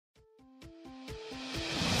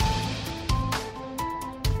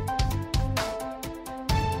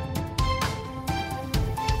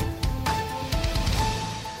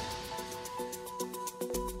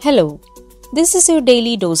Hello, this is your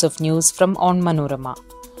daily dose of news from Onmanorama.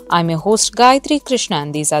 I'm your host Gayatri Krishna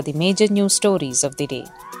and these are the major news stories of the day.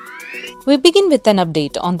 We begin with an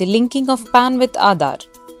update on the linking of PAN with Aadhaar.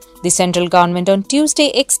 The central government on Tuesday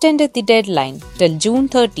extended the deadline till June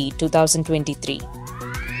 30, 2023.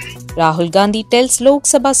 Rahul Gandhi tells Lok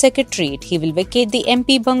Sabha Secretariat he will vacate the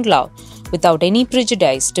MP bungalow without any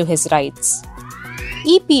prejudice to his rights.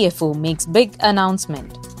 EPFO makes big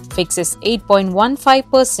announcement. Fixes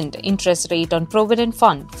 8.15% interest rate on Provident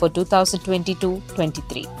Fund for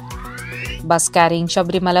 2022-23. Bus carrying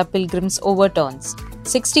Sabrimala pilgrims overturns.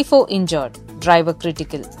 64 injured, driver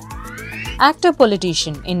critical.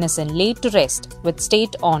 Actor-politician innocent laid to rest with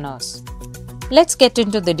state honours. Let's get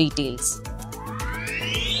into the details.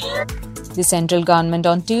 The central government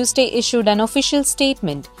on Tuesday issued an official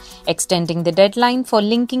statement extending the deadline for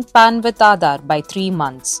linking PAN with Aadhaar by 3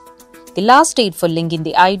 months. The last date for linking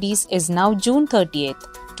the IDs is now June 30th,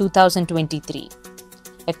 2023.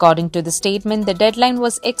 According to the statement, the deadline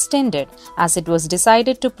was extended as it was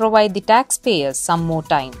decided to provide the taxpayers some more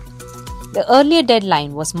time. The earlier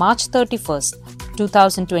deadline was March 31st,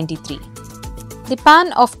 2023. The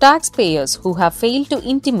PAN of taxpayers who have failed to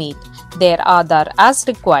intimate their Aadhaar as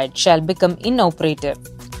required shall become inoperative.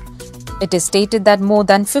 It is stated that more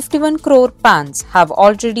than 51 crore PANs have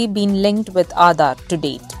already been linked with Aadhaar to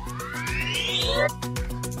date.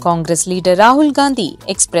 Congress leader Rahul Gandhi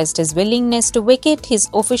expressed his willingness to vacate his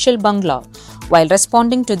official bungalow while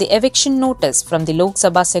responding to the eviction notice from the Lok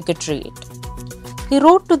Sabha Secretariat. He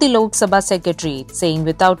wrote to the Lok Sabha Secretariat saying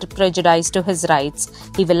without prejudice to his rights,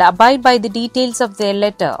 he will abide by the details of their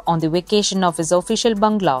letter on the vacation of his official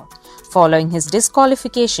bungalow following his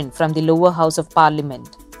disqualification from the lower house of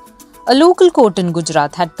parliament. A local court in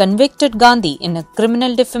Gujarat had convicted Gandhi in a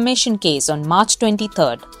criminal defamation case on March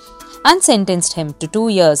 23rd and sentenced him to 2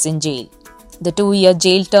 years in jail. The 2-year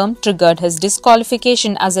jail term triggered his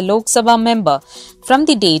disqualification as a Lok Sabha member from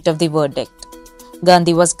the date of the verdict.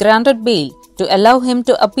 Gandhi was granted bail to allow him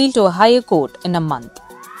to appeal to a higher court in a month.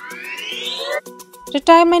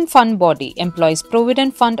 Retirement fund body Employees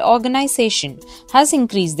Provident Fund Organization has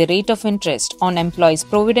increased the rate of interest on employees'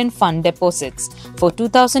 provident fund deposits for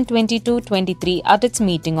 2022-23 at its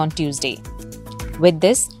meeting on Tuesday. With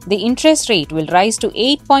this, the interest rate will rise to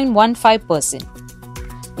 8.15%.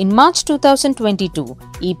 In March 2022,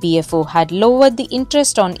 EPFO had lowered the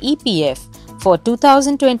interest on EPF for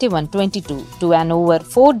 2021-22 to an over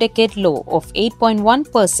 4-decade low of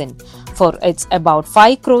 8.1% for its about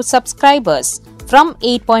 5 crore subscribers from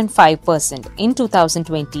 8.5% in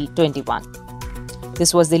 2020-21.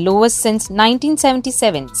 This was the lowest since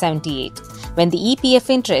 1977-78 when the EPF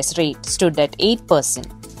interest rate stood at 8%.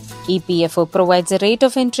 EPFO provides a rate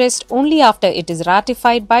of interest only after it is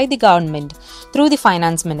ratified by the government through the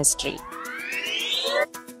Finance Ministry.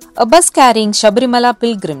 A bus carrying Sabrimala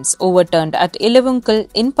pilgrims overturned at Ilavunkal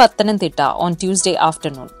in Pathanamthitta on Tuesday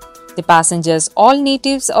afternoon. The passengers, all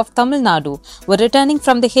natives of Tamil Nadu, were returning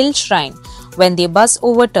from the hill shrine when the bus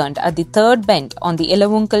overturned at the third bend on the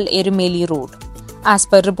Ilavunkal-Erumeli road. As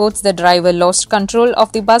per reports, the driver lost control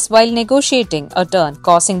of the bus while negotiating a turn,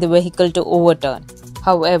 causing the vehicle to overturn.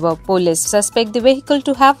 However, police suspect the vehicle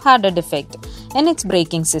to have had a defect in its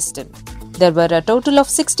braking system. There were a total of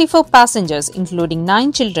 64 passengers, including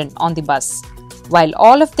 9 children, on the bus. While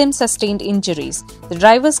all of them sustained injuries, the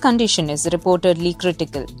driver's condition is reportedly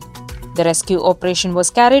critical. The rescue operation was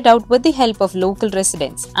carried out with the help of local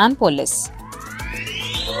residents and police.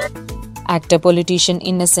 Actor-politician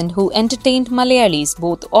Innocent, who entertained Malayalis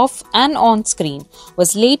both off and on screen,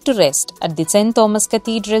 was laid to rest at the St. Thomas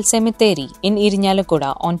Cathedral Cemetery in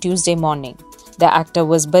Irinyalakuda on Tuesday morning. The actor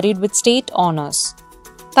was buried with state honours.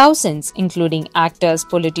 Thousands, including actors,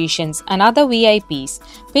 politicians and other VIPs,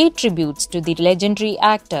 paid tributes to the legendary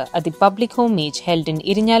actor at the public homage held in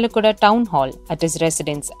Irinyalakuda Town Hall at his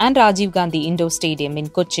residence and Rajiv Gandhi Indoor Stadium in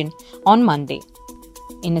Cochin on Monday.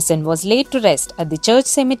 Innocent was laid to rest at the church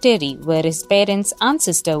cemetery where his parents and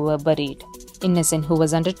sister were buried. Innocent, who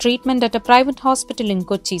was under treatment at a private hospital in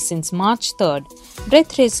Kochi since March 3rd,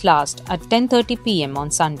 breathed his last at 10:30 p.m.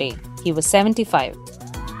 on Sunday. He was 75.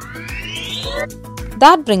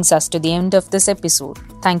 That brings us to the end of this episode.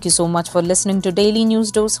 Thank you so much for listening to Daily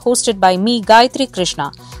News Dose, hosted by me, Gayatri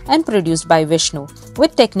Krishna, and produced by Vishnu,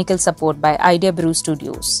 with technical support by Idea Brew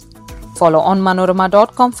Studios. Follow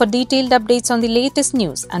onmanorama.com for detailed updates on the latest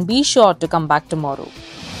news and be sure to come back tomorrow.